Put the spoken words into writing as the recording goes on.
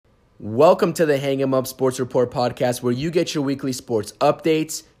Welcome to the Hang 'em Up Sports Report podcast, where you get your weekly sports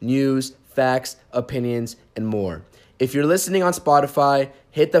updates, news, facts, opinions, and more. If you're listening on Spotify,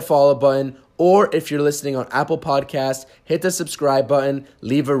 hit the follow button, or if you're listening on Apple Podcasts, hit the subscribe button,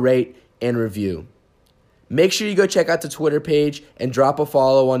 leave a rate, and review. Make sure you go check out the Twitter page and drop a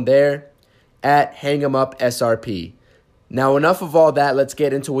follow on there at Hang 'em Up SRP. Now, enough of all that. Let's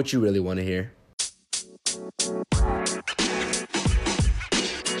get into what you really want to hear.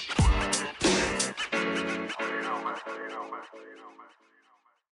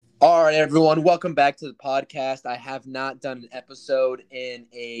 All right, everyone, welcome back to the podcast. I have not done an episode in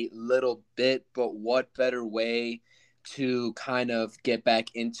a little bit, but what better way to kind of get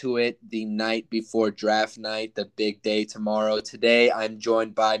back into it the night before draft night, the big day tomorrow. Today, I'm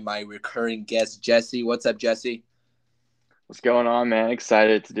joined by my recurring guest, Jesse. What's up, Jesse? What's going on, man?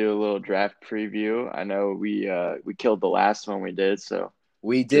 Excited to do a little draft preview. I know we killed the last one we did, so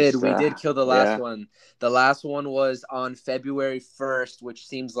We did kill the last yeah. one. The last one was on February 1st, which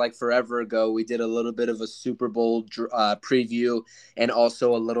seems like forever ago. We did a little bit of a Super Bowl preview and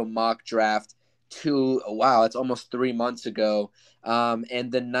also a little mock draft. It's almost 3 months ago.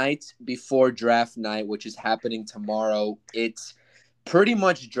 And the night before draft night, which is happening tomorrow, it's pretty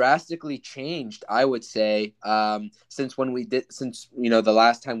much drastically changed, I would say, since the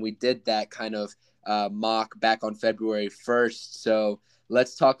last time we did that kind of mock back on February 1st. So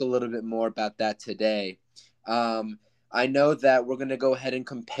let's talk a little bit more about that today. I know that we're going to go ahead and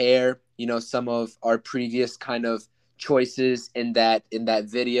compare, some of our previous kind of choices in that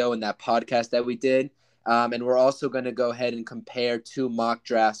video, in that podcast that we did. And we're also going to go ahead and compare two mock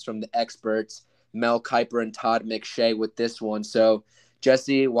drafts from the experts, Mel Kiper and Todd McShay, with this one. So,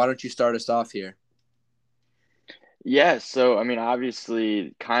 Jesse, why don't you start us off here? Yeah, so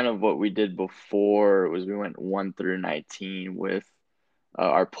obviously kind of what we did before was we went 1 through 19 with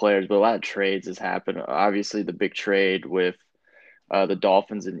our players, but a lot of trades has happened. Obviously, the big trade with the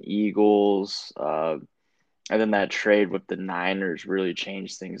Dolphins and Eagles, and then that trade with the Niners really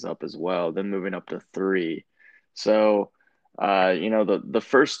changed things up as well. Then moving up to 3, so the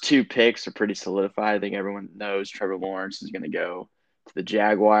first 2 picks are pretty solidified. I think everyone knows Trevor Lawrence is going to go to the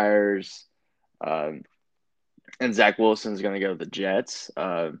Jaguars, and Zach Wilson is going to go to the Jets.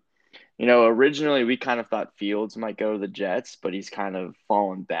 Originally we kind of thought Fields might go to the Jets, but he's kind of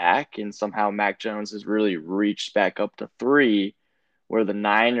fallen back, and somehow Mac Jones has really reached back up to 3, where the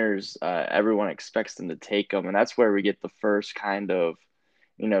Niners, everyone expects them to take him, and that's where we get the first kind of,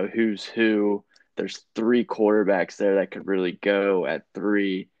 who's who. There's 3 quarterbacks there that could really go at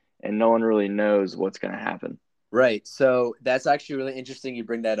 3, and no one really knows what's going to happen. Right. So that's actually really interesting you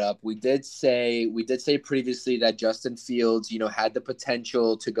bring that up. We did say previously that Justin Fields, had the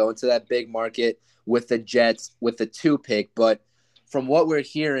potential to go into that big market with the Jets with the 2 pick, but from what we're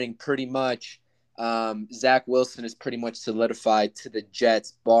hearing, pretty much Zach Wilson is pretty much solidified to the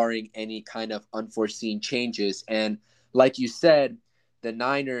Jets, barring any kind of unforeseen changes. And like you said, the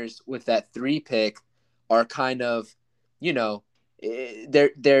Niners with that 3 pick are kind of,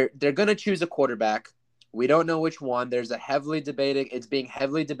 they're gonna choose a quarterback. We don't know which one. It's being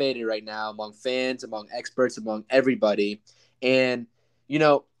heavily debated right now among fans, among experts, among everybody. And,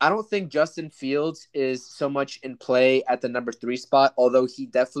 I don't think Justin Fields is so much in play at the number 3 spot, although he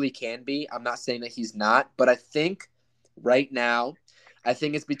definitely can be. I'm not saying that he's not, but I think right now,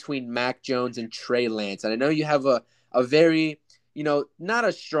 it's between Mac Jones and Trey Lance. And I know you have a very, not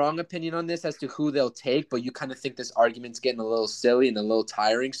a strong opinion on this as to who they'll take, but you kind of think this argument's getting a little silly and a little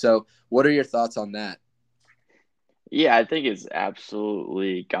tiring. So what are your thoughts on that? Yeah, I think it's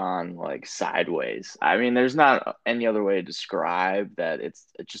absolutely gone like sideways. There's not any other way to describe that. It's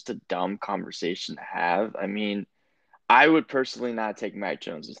just a dumb conversation to have. I would personally not take Mac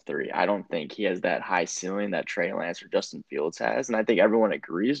Jones as 3. I don't think he has that high ceiling that Trey Lance or Justin Fields has, and I think everyone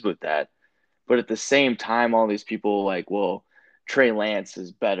agrees with that. But at the same time, all these people like, well, Trey Lance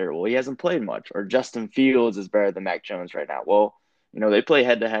is better. Well, he hasn't played much, or Justin Fields is better than Mac Jones right now. Well, they play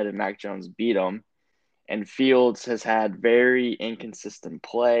head to head, and Mac Jones beat him. And Fields has had very inconsistent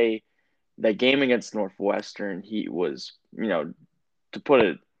play. That game against Northwestern, he was, to put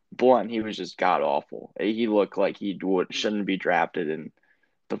it blunt, he was just god awful. He looked like shouldn't be drafted in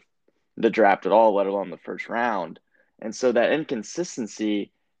the draft at all, let alone the first round. And so that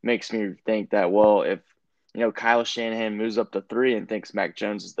inconsistency makes me think that, well, if Kyle Shanahan moves up to 3 and thinks Mac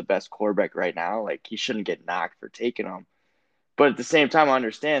Jones is the best quarterback right now, like he shouldn't get knocked for taking him. But at the same time, I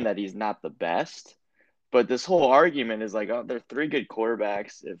understand that he's not the best. But this whole argument is like, oh, they're 3 good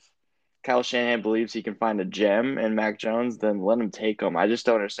quarterbacks. If Kyle Shanahan believes he can find a gem in Mac Jones, then let him take him. I just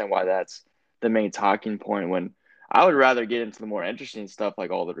don't understand why that's the main talking point when I would rather get into the more interesting stuff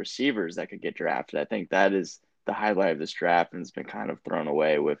like all the receivers that could get drafted. I think that is the highlight of this draft and it's been kind of thrown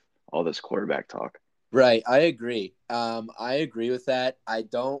away with all this quarterback talk. Right, I agree. I agree with that. I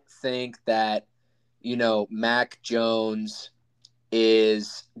don't think that, Mac Jones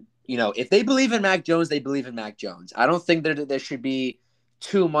is, if they believe in Mac Jones, they believe in Mac Jones. I don't think there should be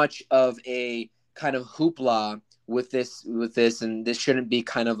too much of a kind of hoopla with this, and this shouldn't be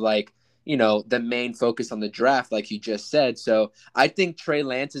kind of like, the main focus on the draft, like you just said. So I think Trey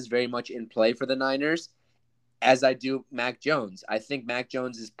Lance is very much in play for the Niners, as I do Mac Jones. I think Mac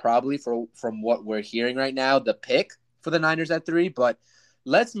Jones is probably, from what we're hearing right now, the pick for the Niners at 3. But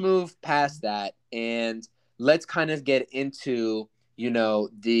let's move past that and let's kind of get into,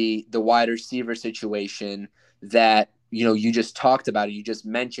 the wide receiver situation that, you just talked about it, you just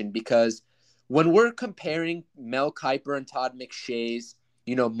mentioned, because when we're comparing Mel Kiper and Todd McShay's,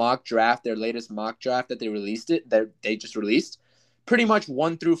 mock draft, their latest mock draft that they just released, pretty much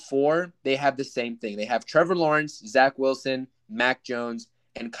 1 through 4, they have the same thing. They have Trevor Lawrence, Zach Wilson, Mac Jones,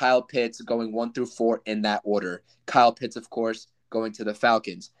 and Kyle Pitts going 1 through 4 in that order. Kyle Pitts, of course, going to the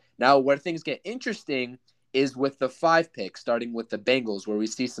Falcons. Now, where things get interesting is with the 5 pick, starting with the Bengals, where we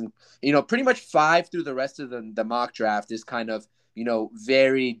see some, pretty much 5 through the rest of the mock draft is kind of,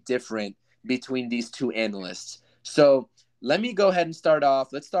 very different between these two analysts. So let me go ahead and start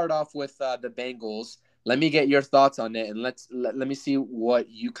off. Let's start off with the Bengals. Let me get your thoughts on it, and let me see what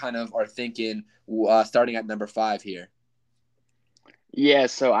you kind of are thinking starting at number 5 here. Yeah,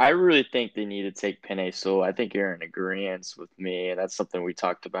 so I really think they need to take Penei Sewell. I think you're in agreement with me, and that's something we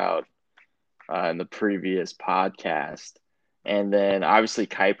talked about in the previous podcast. And then obviously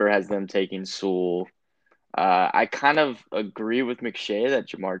Kiper has them taking Sewell. I kind of agree with McShay that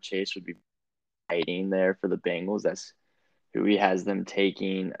Jamar Chase would be fighting there for the Bengals. That's who he has them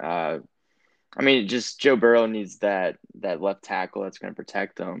taking. Just Joe Burrow needs that left tackle that's going to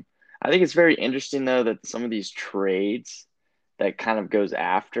protect them. I think it's very interesting, though, that some of these trades that kind of goes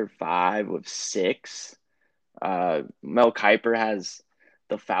after 5 with 6, Mel Kiper has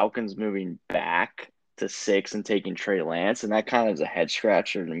the Falcons moving back to 6 and taking Trey Lance, and that kind of is a head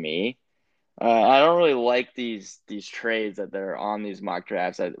scratcher to me. I don't really like these trades that they're on these mock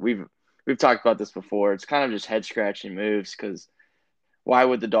drafts. We've talked about this before. It's kind of just head scratching moves because why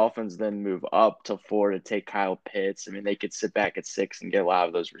would the Dolphins then move up to 4 to take Kyle Pitts? I mean, they could sit back at 6 and get a lot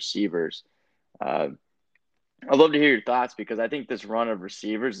of those receivers. I'd love to hear your thoughts because I think this run of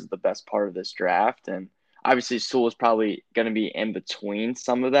receivers is the best part of this draft. And obviously, Sewell is probably going to be in between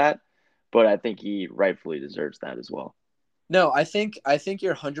some of that, but I think he rightfully deserves that as well. No, I think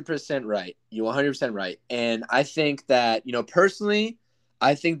you're 100% right. You're 100% right. And I think that, personally,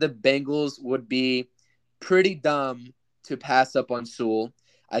 I think the Bengals would be pretty dumb to pass up on Sewell.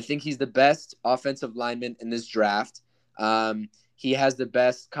 I think he's the best offensive lineman in this draft. He has the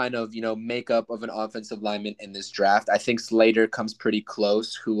best kind of, makeup of an offensive lineman in this draft. I think Slater comes pretty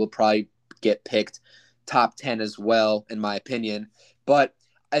close, who will probably get picked top 10 as well, in my opinion. But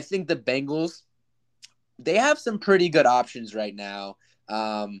I think the Bengals, they have some pretty good options right now,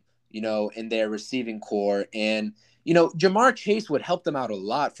 in their receiving core. And, Jamar Chase would help them out a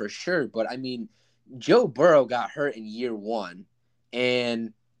lot for sure. But, I mean, Joe Burrow got hurt in year 1.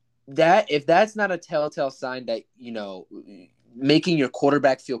 And if that's not a telltale sign that, making your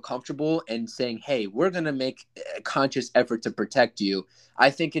quarterback feel comfortable and saying, hey, we're going to make a conscious effort to protect you, I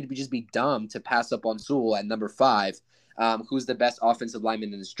think it'd just be dumb to pass up on Sewell at number 5, who's the best offensive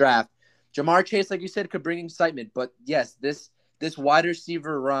lineman in this draft. Jamar Chase, like you said, could bring excitement. But, yes, this wide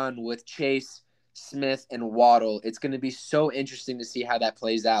receiver run with Chase, Smith, and Waddle, it's going to be so interesting to see how that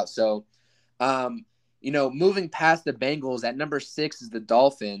plays out. So, moving past the Bengals, at number 6 is the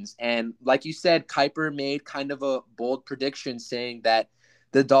Dolphins. And like you said, Kiper made kind of a bold prediction saying that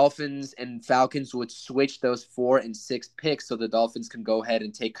the Dolphins and Falcons would switch those 4 and 6 picks so the Dolphins can go ahead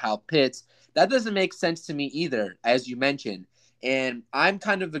and take Kyle Pitts. That doesn't make sense to me either, as you mentioned. And I'm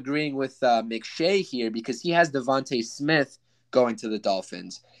kind of agreeing with McShay here because he has Devontae Smith going to the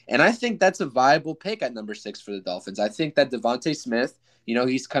Dolphins. And I think that's a viable pick at number 6 for the Dolphins. I think that Devontae Smith,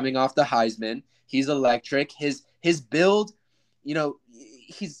 he's coming off the Heisman. He's electric. His build,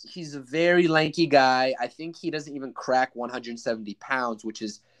 he's a very lanky guy. I think he doesn't even crack 170 pounds, which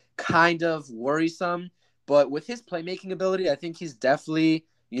is kind of worrisome. But with his playmaking ability, I think he's definitely,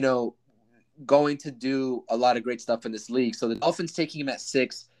 going to do a lot of great stuff in this league. So the Dolphins taking him at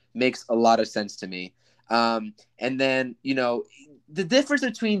 6 makes a lot of sense to me. And then, the difference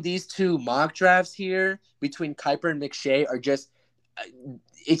between these two mock drafts here, between Kiper and McShay, are just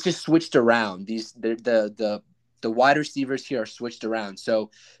it's just switched around. The the wide receivers here are switched around.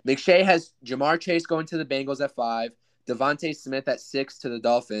 So McShay has Jamar Chase going to the Bengals at 5, Devontae Smith at 6 to the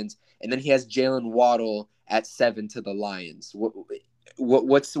Dolphins, and then he has Jalen Waddle at 7 to the Lions.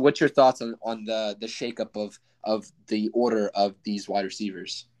 What's your thoughts on the shakeup of the order of these wide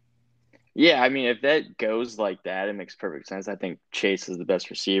receivers? Yeah, I mean, if that goes like that, it makes perfect sense. I think Chase is the best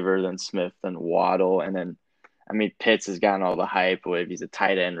receiver, then Smith, then Waddle, and then, I mean, Pitts has gotten all the hype. If he's a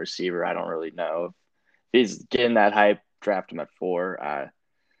tight end receiver, I don't really know. If he's getting that hype, draft him at 4.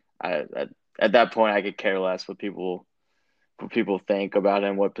 At that point, I could care less what people think about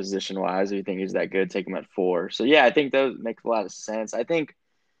him, what position wise. If you think he's that good, take him at 4. So yeah, I think that makes a lot of sense. I think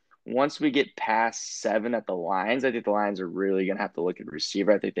once we get past 7 at the Lions, I think the Lions are really going to have to look at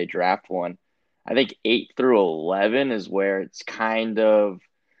receiver. I think they draft one. I think 8 through 11 is where it's kind of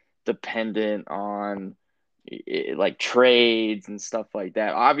dependent on like trades and stuff like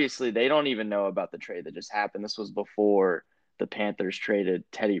that. Obviously, they don't even know about the trade that just happened. This was before the Panthers traded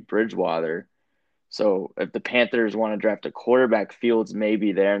Teddy Bridgewater. So if the Panthers want to draft a quarterback, Fields may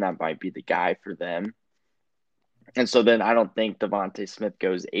be there, and that might be the guy for them. And so then I don't think Devontae Smith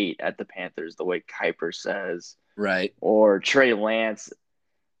goes 8 at the Panthers the way Kuiper says. Right. Or Trey Lance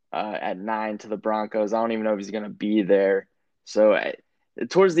at 9 to the Broncos. I don't even know if he's going to be there. So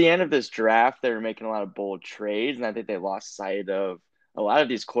towards the end of this draft, they were making a lot of bold trades, and I think they lost sight of a lot of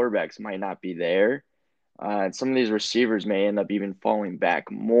these quarterbacks might not be there. And some of these receivers may end up even falling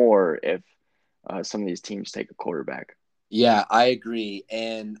back more if some of these teams take a quarterback. Yeah, I agree.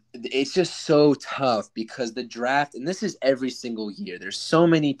 And it's just so tough because the draft, and this is every single year, there's so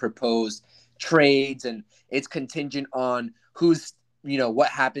many proposed trades, and it's contingent on who's, what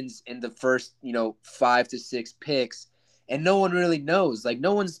happens in the first, 5 to 6 picks. And no one really knows. Like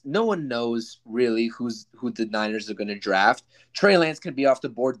no one knows really who the Niners are going to draft. Trey Lance could be off the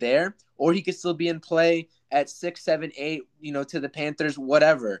board there, or he could still be in play at 6, 7, 8, to the Panthers,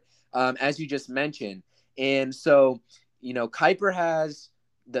 whatever, as you just mentioned. And so, Kuiper has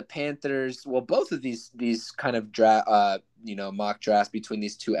the Panthers. Well, both of these kind of mock drafts between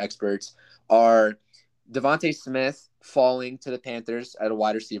these two experts are Devontae Smith falling to the Panthers at a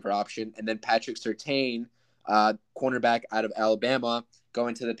wide receiver option, and then Patrick Surtain, cornerback out of Alabama,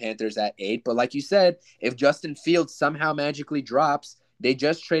 going to the Panthers at 8. But like you said, if Justin Fields somehow magically drops, they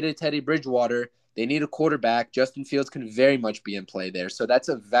just traded Teddy Bridgewater. They need a quarterback. Justin Fields can very much be in play there. So that's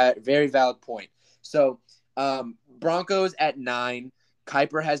a very valid point. So Broncos at 9.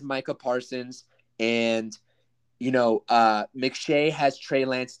 Kuiper has Micah Parsons, and McShay has Trey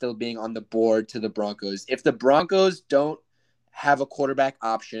Lance still being on the board to the Broncos. If the Broncos don't have a quarterback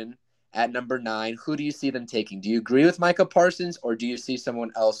option at number 9, who do you see them taking? Do you agree with Micah Parsons, or do you see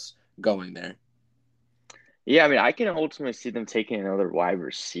someone else going there? Yeah, I mean, I can ultimately see them taking another wide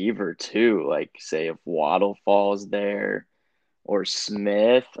receiver too. Like, say, if Waddle falls there or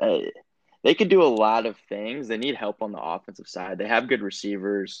Smith. They could do a lot of things. They need help on the offensive side. They have good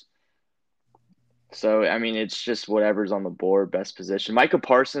receivers. So, I mean, it's just whatever's on the board, best position. Micah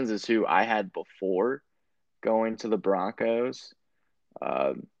Parsons is who I had before going to the Broncos.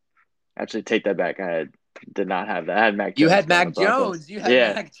 Actually, take that back. Did not have that. I had Mac Jones. You had Mac Jones.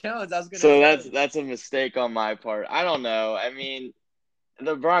 Mac Jones. I was gonna say. That's a mistake on my part. I don't know. I mean,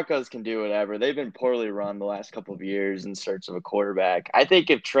 the Broncos can do whatever. They've been poorly run the last couple of years in search of a quarterback. I think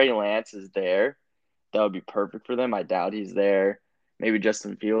if Trey Lance is there, that would be perfect for them. I doubt he's there. Maybe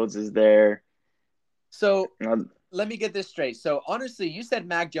Justin Fields is there. So let me get this straight. So honestly, you said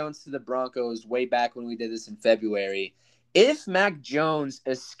Mac Jones to the Broncos way back when we did this in February. If Mac Jones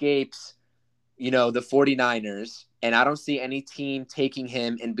escapes, the 49ers, and I don't see any team taking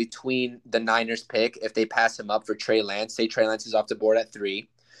him in between the Niners pick if they pass him up for Trey Lance, say Trey Lance is off the board at 3.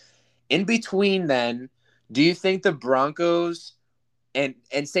 In between then, do you think the Broncos and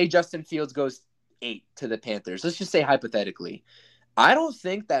say Justin Fields goes 8 to the Panthers? Let's just say hypothetically. I don't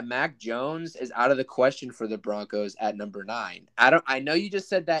think that Mac Jones is out of the question for the Broncos at number 9. I know you just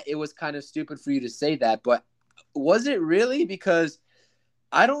said that it was kind of stupid for you to say that, but was it really? Because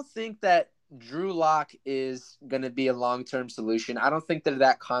I don't think that Drew Lock is going to be a long-term solution. I don't think they're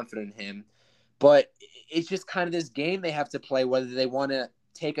that confident in him, but it's just kind of this game they have to play, whether they want to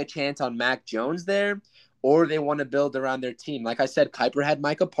take a chance on Mac Jones there or they want to build around their team. Like I said, Kuiper had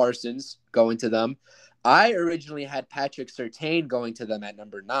Micah Parsons going to them. I originally had Patrick Surtain going to them at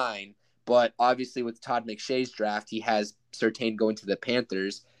number 9, but obviously with Todd McShay's draft, he has Surtain going to the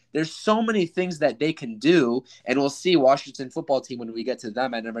Panthers. There's so many things that they can do, and we'll see Washington football team when we get to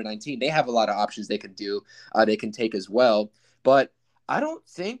them at number 19. They have a lot of options they can do, they can take as well. But I don't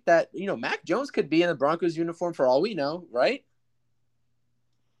think that, Mac Jones could be in the Broncos uniform for all we know, right?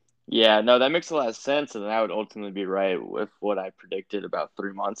 Yeah, no, that makes a lot of sense, and that would ultimately be right with what I predicted about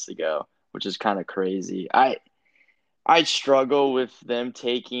 3 months ago, which is kind of crazy. I struggle with them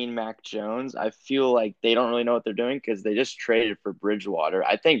taking Mac Jones. I feel like they don't really know what they're doing because they just traded for Bridgewater.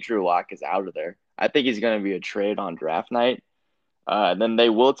 I think Drew Lock is out of there. I think he's going to be a trade on draft night. Then they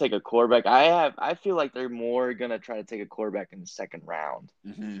will take a quarterback. I feel like they're more going to try to take a quarterback in the second round.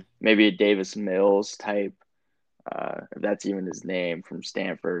 Hmm. Maybe a Davis Mills type, if that's even his name from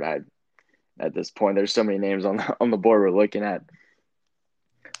Stanford. At this point, there's so many names on the board we're looking at.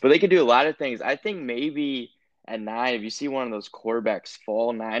 But they could do a lot of things. I think maybe at 9, if you see one of those quarterbacks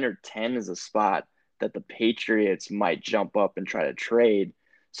fall, 9 or 10 is a spot that the Patriots might jump up and try to trade.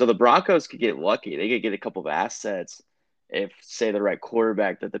 So the Broncos could get lucky. They could get a couple of assets if, say, the right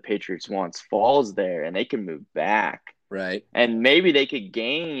quarterback that the Patriots wants falls there, and they can move back. Right. And maybe they could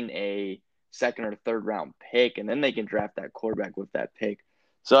gain a second or third round pick, and then they can draft that quarterback with that pick.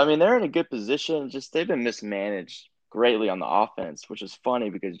 So I mean, they're in a good position. Just they've been mismanaged greatly on the offense, which is funny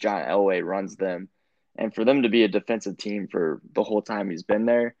because John Elway runs them, and for them to be a defensive team for the whole time he's been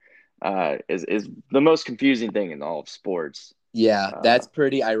there is the most confusing thing in all of sports. Yeah, Uh, that's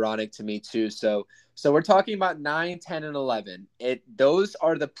pretty ironic to me too. So we're talking about 9, 10, and 11. Those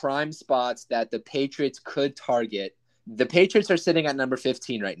are the prime spots that the Patriots could target. The Patriots are sitting at number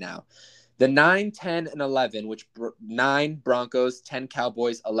 15 right now. The 9, 10, and 11, which 9 Broncos, 10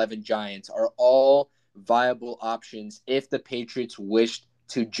 Cowboys, 11 Giants, are all viable options if the Patriots wished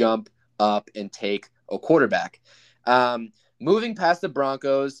to jump up and take a quarterback. Moving past the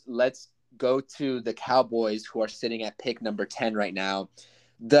Broncos, let's go to the Cowboys, who are sitting at pick number 10 right now.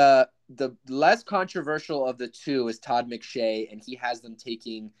 The less controversial of the two is Todd McShay, and he has them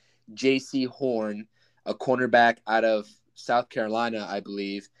taking J.C. Horn, a cornerback out of South Carolina, I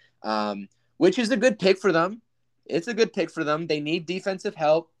believe, which is a good pick for them. It's a good pick for them. They need defensive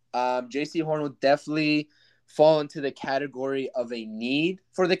help. J.C. Horn will definitely fall into the category of a need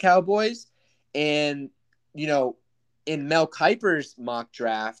for the Cowboys. And, you know, in Mel Kiper's mock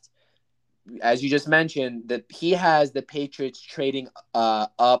draft, as you just mentioned, that he has the Patriots trading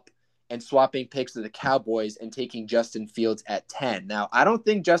up and swapping picks to the Cowboys and taking Justin Fields at 10. Now, I don't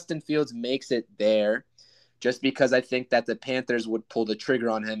think Justin Fields makes it there just because I think that the Panthers would pull the trigger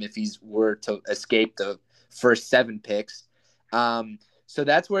on him if he were to escape the first 7 picks. So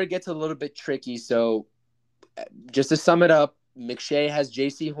that's where it gets a little bit tricky. So just to sum it up, McShay has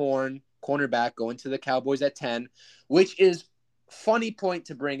J.C. Horn, cornerback, going to the Cowboys at 10, which is funny point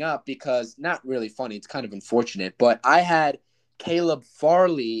to bring up because not really funny. It's kind of unfortunate, but I had Caleb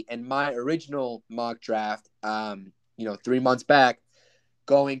Farley in my original mock draft, 3 months back,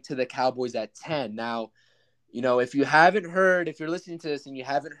 going to the Cowboys at 10. Now, if you haven't heard, if you're listening to this and you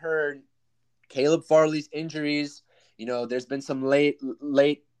haven't heard Caleb Farley's injuries, there's been some late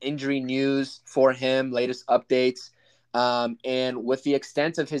injury news for him, latest updates. And with the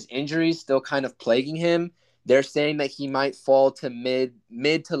extent of his injuries still kind of plaguing him, they're saying that he might fall to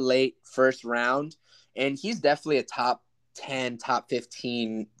mid to late first round. And he's definitely a top 10, top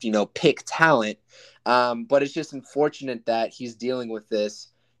 15, pick talent. But it's just unfortunate that he's dealing with this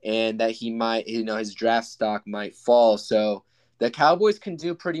and that he might, his draft stock might fall. So the Cowboys can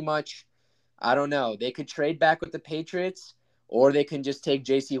do pretty much, I don't know. They could trade back with the Patriots, or they can just take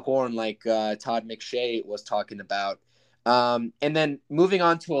J.C. Horn, like Todd McShay was talking about. And then moving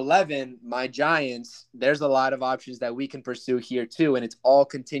on to 11, my Giants. There's a lot of options that we can pursue here too, and it's all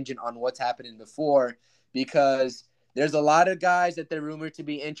contingent on what's happening before, because there's a lot of guys that they're rumored to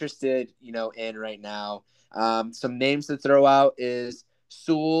be interested, in right now. Some names to throw out is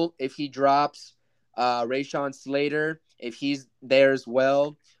Sewell if he drops, Rashawn Slater if he's there as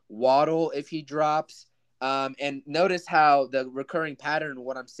well. Waddle if he drops. And notice how the recurring pattern of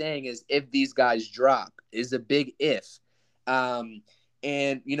what I'm saying is if these guys drop is a big if. And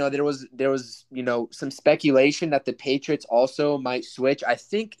there was some speculation that the Patriots also might switch. I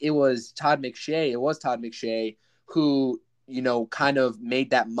think it was Todd McShay. It was Todd McShay who kind of made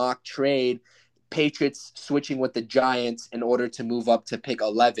that mock trade. Patriots switching with the Giants in order to move up to pick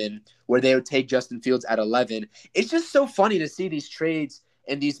 11, where they would take Justin Fields at 11. It's just so funny to see these trades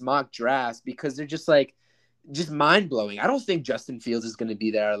and these mock drafts because they're just mind blowing. I don't think Justin Fields is going to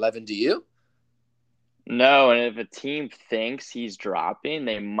be there at 11. Do you? no, and if a team thinks he's dropping,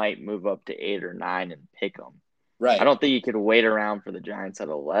 they might move up to 8 or 9 and pick him. I Right. don't think you could wait around for the Giants at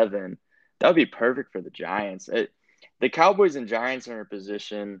 11. That would be perfect for the Giants. The Cowboys and Giants are in a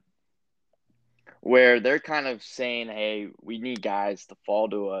position where they're kind of saying, hey, we need guys to fall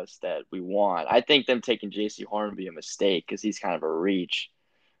to us that we want. I think them taking J.C. Horn would be a mistake because he's kind of a reach.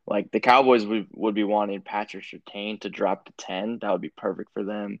 Like the Cowboys would be wanting Patrick Surtain to drop to 10. That would be perfect for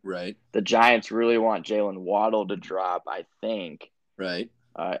them. Right. The Giants really want Jalen Waddle to drop, I think. Right.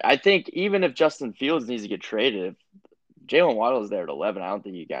 I think even if Justin Fields needs to get traded, if Jalen Waddle is there at 11, I don't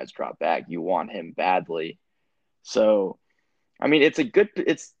think you guys drop back. You want him badly. So, I mean,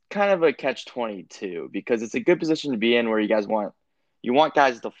 it's kind of a catch-22 because it's a good position to be in where you want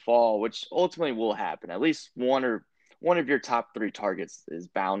guys to fall, which ultimately will happen. At least one of your top 3 targets is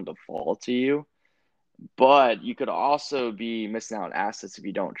bound to fall to you. But you could also be missing out on assets if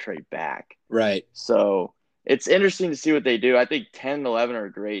you don't trade back. Right. So it's interesting to see what they do. I think 10 and 11 are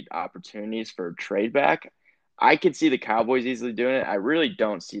great opportunities for trade back. I could see the Cowboys easily doing it. I really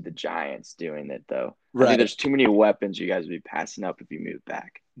don't see the Giants doing it, though. I think Right. there's too many weapons you guys would be passing up if you move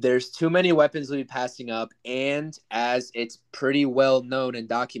back. There's too many weapons we'll be passing up, and as it's pretty well known and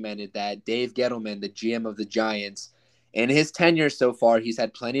documented that Dave Gettleman, the GM of the Giants, in his tenure so far, he's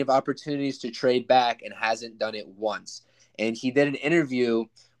had plenty of opportunities to trade back and hasn't done it once. And he did an interview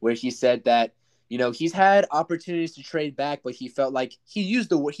where he said that, he's had opportunities to trade back, but he felt like he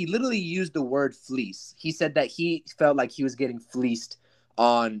literally used the word fleece. He said that he felt like he was getting fleeced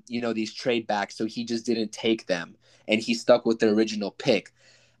on, these trade backs, so he just didn't take them and he stuck with the original pick.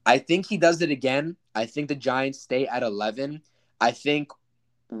 I think he does it again. I think the Giants stay at 11. I think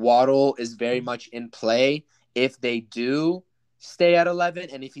Waddle is very much in play. If they do stay at 11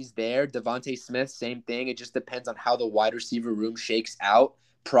 and if he's there, Devontae Smith, same thing. It just depends on how the wide receiver room shakes out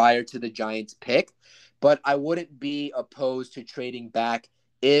prior to the Giants pick. But I wouldn't be opposed to trading back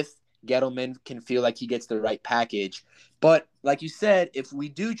if Gettleman can feel like he gets the right package. But like you said, if we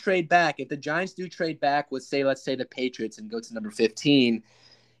do trade back, if the Giants do trade back with, let's say the Patriots and go to number 15,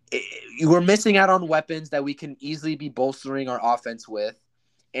 we're missing out on weapons that we can easily be bolstering our offense with.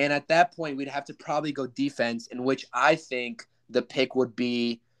 And at that point, we'd have to probably go defense, in which I think the pick would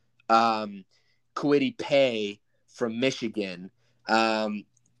be Kwity Paye from Michigan, and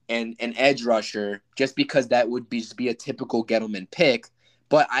an edge rusher, just because that would be a typical Gettleman pick.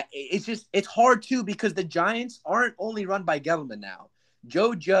 But it's hard too because the Giants aren't only run by Gettleman now.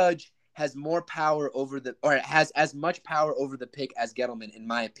 Joe Judge has more power has as much power over the pick as Gettleman, in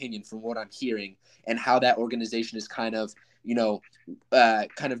my opinion, from what I'm hearing, and how that organization is kind of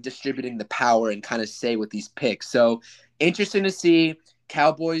distributing the power and kind of say with these picks. So interesting to see.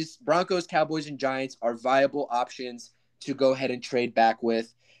 Broncos, Cowboys, and Giants are viable options to go ahead and trade back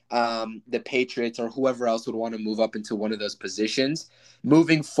with. The Patriots or whoever else would want to move up into one of those positions.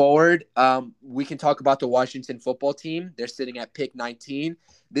 Moving forward, we can talk about the Washington football team. They're sitting at pick 19.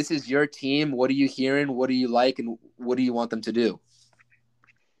 This is your team. What are you hearing? What do you like? And what do you want them to do?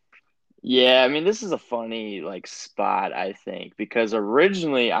 Yeah, I mean, this is a funny spot, I think, because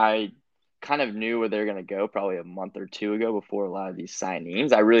originally I kind of knew where they were going to go probably a month or 2 ago before a lot of these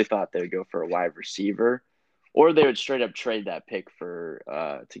signings. I really thought they would go for a wide receiver, or they would straight up trade that pick for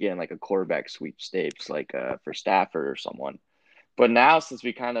to get in a quarterback sweepstakes, for Stafford or someone. But now, since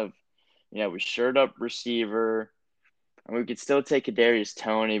we kind of, we shored up receiver, and we could still take Kadarius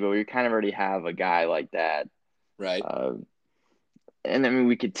Toney, but we kind of already have a guy like that. Right. And I mean,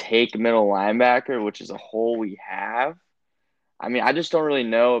 we could take middle linebacker, which is a hole we have. I mean, I just don't really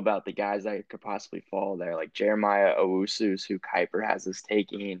know about the guys that could possibly fall there, like Jeremiah Owusu, who Kuiper has us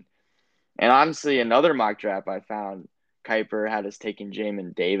taking. And honestly, another mock draft I found, Kuiper had us taking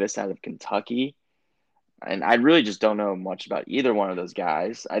Jamin Davis out of Kentucky. And I really just don't know much about either one of those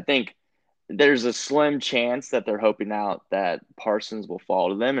guys. I think there's a slim chance that they're hoping out that Parsons will fall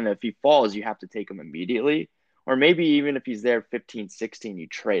to them. And if he falls, you have to take him immediately. Or maybe even if he's there 15, 16, you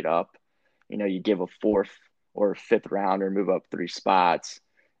trade up. You give a 4th or 5th rounder, move up 3 spots,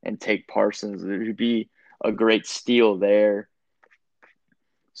 and take Parsons. It would be a great steal there.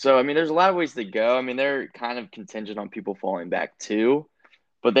 So, I mean, there's a lot of ways to go. I mean, they're kind of contingent on people falling back too,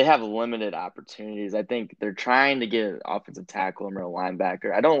 but they have limited opportunities. I think they're trying to get an offensive tackle and middle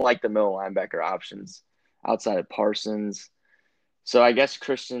linebacker. I don't like the middle linebacker options outside of Parsons. So I guess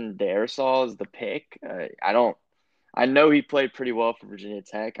Christian Darrisaw is the pick. I know he played pretty well for Virginia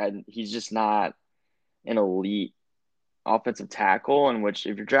Tech. He's just not an elite offensive tackle, in which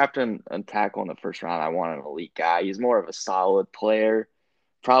if you're drafting a tackle in the first round, I want an elite guy. He's more of a solid player,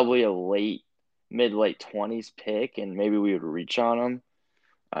 probably a mid-late 20s pick, and maybe we would reach on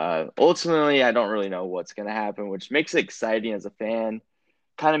him. Ultimately, I don't really know what's going to happen, which makes it exciting as a fan.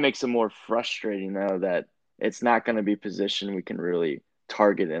 Kind of makes it more frustrating, though, that it's not going to be a position we can really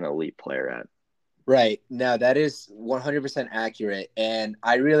target an elite player at. Right. No, that is 100% accurate. And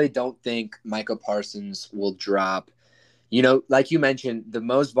I really don't think Micah Parsons will drop. Like you mentioned, the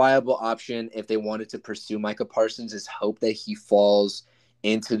most viable option if they wanted to pursue Micah Parsons is hope that he falls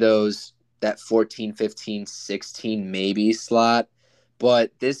into that 14, 15, 16 maybe slot.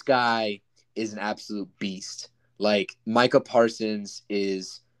 But this guy is an absolute beast. Like Micah Parsons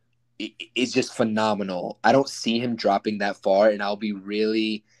is just phenomenal. I don't see him dropping that far, and I'll be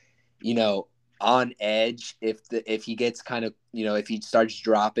really, you know, on edge if he gets kind of, if he starts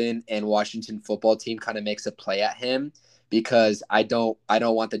dropping and Washington football team kind of makes a play at him, because I don't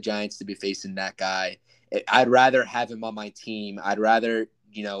want the Giants to be facing that guy. I'd rather have him on my team. I'd rather,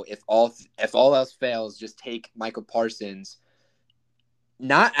 if all else fails, just take Michael Parsons,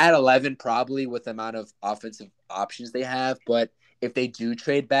 not at 11 probably with the amount of offensive options they have, but if they do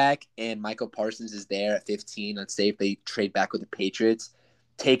trade back and Michael Parsons is there at 15, let's say if they trade back with the Patriots,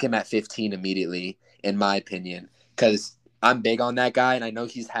 take him at 15 immediately, in my opinion, because I'm big on that guy, and I know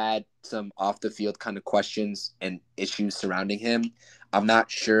he's had some off the field kind of questions and issues surrounding him. I'm not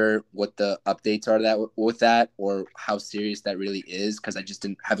sure what the updates are with that or how serious that really is, because I just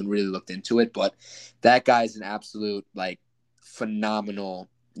haven't really looked into it. But that guy's an absolute like phenomenal,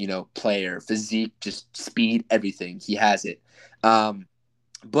 player, physique, just speed, everything. He has it.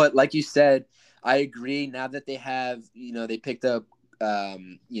 But like you said, I agree. Now that they have, they picked up,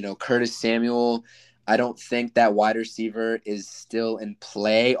 Curtis Samuel. I don't think that wide receiver is still in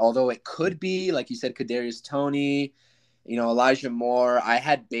play, although it could be, like you said, Kadarius Toney, Elijah Moore. I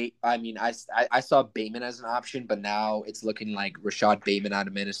saw Bateman as an option, but now it's looking like Rashad Bateman out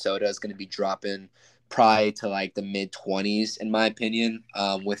of Minnesota is going to be dropping probably to like the mid-20s, in my opinion,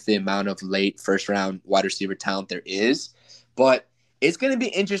 with the amount of late first-round wide receiver talent there is. But it's going to be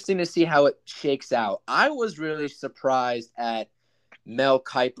interesting to see how it shakes out. I was really surprised at Mel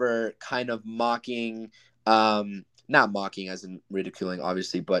Kiper kind of mocking, not mocking as in ridiculing,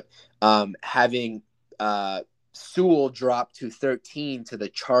 obviously, but having Sewell drop to 13 to the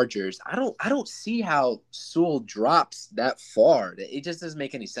Chargers. I don't see how Sewell drops that far. It just doesn't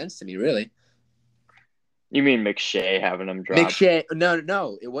make any sense to me, really. You mean McShay having him drop? McShay,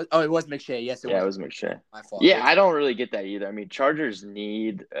 no, it was McShay. Yes, it was McShay. My fault. Yeah, I don't really get that either. I mean, Chargers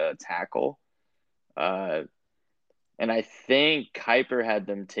need a tackle, and I think Kuiper had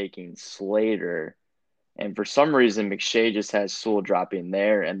them taking Slater, and for some reason McShay just has Sewell dropping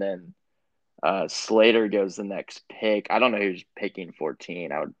there, and then Slater goes the next pick. I don't know who's picking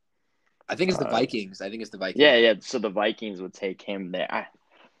 14. I think it's the Vikings. Yeah. So the Vikings would take him there.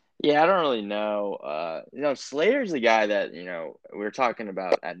 Yeah, I don't really know. Slater's the guy that, we were talking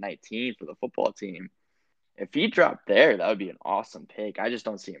about at 19 for the football team. If he dropped there, that would be an awesome pick. I just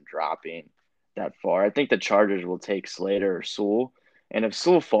don't see him dropping that far. I think the Chargers will take Slater or Sewell. And if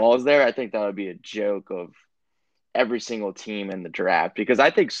Sewell falls there, I think that would be a joke of every single team in the draft, because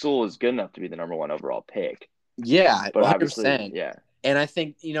I think Sewell is good enough to be the number one overall pick. Yeah, but 100%. Obviously, yeah. And I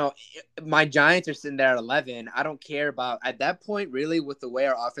think, my Giants are sitting there at 11. I don't care about, at that point, really, with the way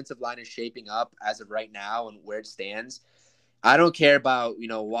our offensive line is shaping up as of right now and where it stands, I don't care about,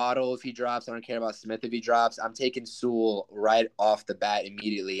 Waddle if he drops. I don't care about Smith if he drops. I'm taking Sewell right off the bat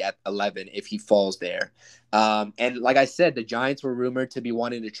immediately at 11 if he falls there. And like I said, the Giants were rumored to be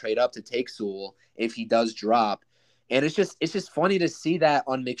wanting to trade up to take Sewell if he does drop. And it's just funny to see that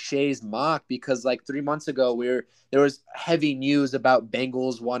on McShay's mock, because like 3 months ago there was heavy news about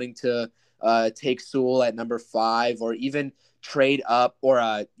Bengals wanting to take Sewell at number 5, or even trade up,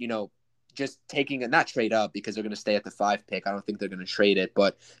 or just taking not trade up because they're going to stay at the 5 pick. I don't think they're going to trade it,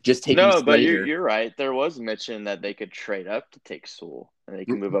 but just taking. No, but you're right. There was mention that they could trade up to take Sewell, and they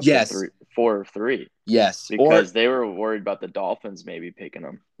can move up to 4 or 3. Yes, because they were worried about the Dolphins maybe picking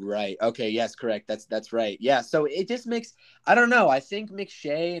them. Right. Okay. Yes. Correct. That's right. Yeah. So it just makes, I don't know. I think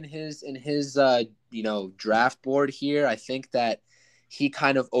McShay and his draft board here, I think that he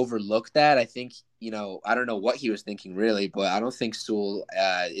kind of overlooked that. I think, I don't know what he was thinking really, but I don't think Sewell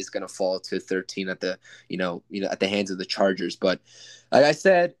is going to fall to 13 at the, at the hands of the Chargers. But like I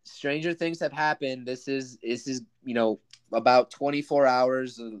said, stranger things have happened. This is about 24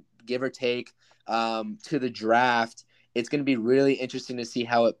 hours, give or take, to the draft. It's going to be really interesting to see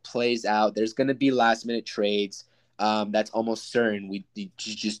how it plays out. There's going to be last minute trades. That's almost certain. We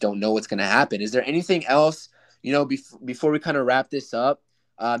just don't know what's going to happen. Is there anything else, before we kind of wrap this up,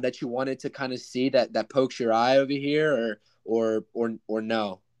 that you wanted to kind of see that pokes your eye over here, or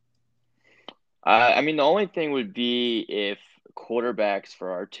no? I mean, the only thing would be if quarterbacks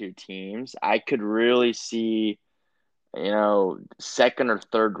for our two teams, I could really see, second or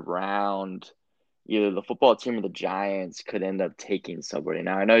third round, either the football team or the Giants could end up taking somebody.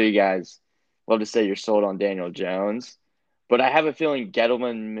 Now, I know you guys love to say you're sold on Daniel Jones, but I have a feeling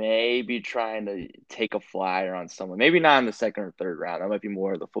Gettleman may be trying to take a flyer on someone. Maybe not in the second or third round. That might be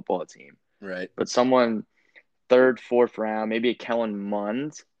more of the football team. Right. But someone third, fourth round, maybe a Kellen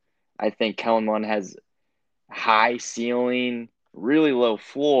Mond. I think Kellen Mond has high ceiling, really low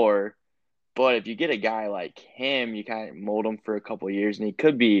floor. But if you get a guy like him, you kind of mold him for a couple of years, and he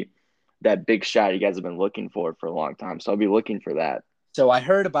could be that big shot you guys have been looking for a long time. So I'll be looking for that. So I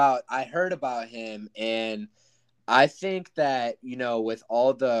heard about him, and I think that, with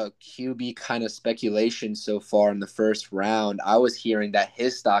all the QB kind of speculation so far in the first round, I was hearing that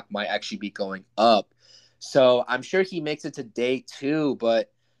his stock might actually be going up. So I'm sure he makes it to day two,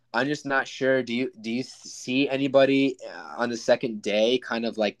 but I'm just not sure. Do you see anybody on the second day kind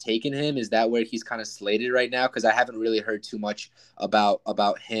of like taking him? Is that where he's kind of slated right now? Because I haven't really heard too much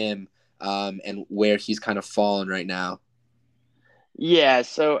about him, and where he's kind of fallen right now. Yeah,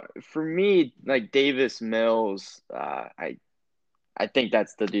 so for me, like Davis Mills, I think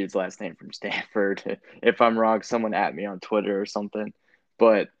that's the dude's last name from Stanford. If I'm wrong, someone at me on Twitter or something.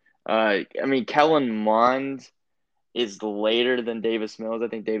 But I mean, Kellen Mond is later than Davis Mills. I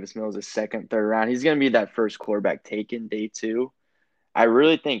think Davis Mills is second, third round. He's going to be that first quarterback taken day two. I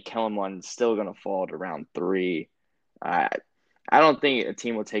really think Kellen Mond is still going to fall to round three. I I don't think a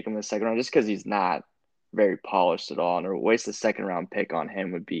team will take him in the second round just because he's not very polished at all. And to waste a second round pick on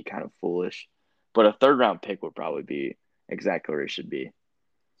him would be kind of foolish. But a third round pick would probably be exactly where he should be.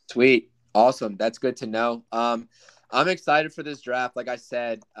 Sweet. Awesome. That's good to know. I'm excited for this draft. Like I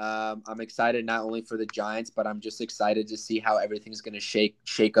said, I'm excited not only for the Giants, but I'm just excited to see how everything's going to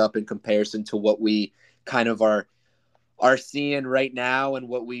shake up in comparison to what we kind of are seeing right now and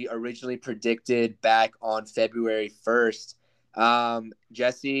what we originally predicted back on February 1st.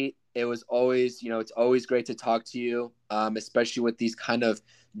 Jesse, it was always, it's always great to talk to you, especially with these kind of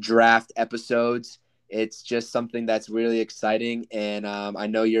draft episodes. It's just something that's really exciting. And I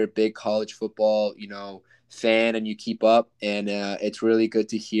know you're a big college football, fan, and you keep up. And it's really good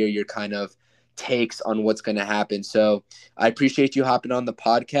to hear your kind of takes on what's going to happen. So I appreciate you hopping on the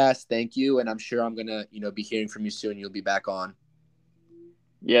podcast. Thank you. And I'm sure I'm going to, be hearing from you soon. You'll be back on.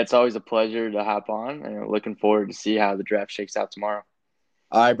 Yeah, it's always a pleasure to hop on and looking forward to see how the draft shakes out tomorrow.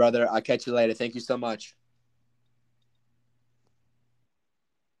 All right, brother. I'll catch you later. Thank you so much.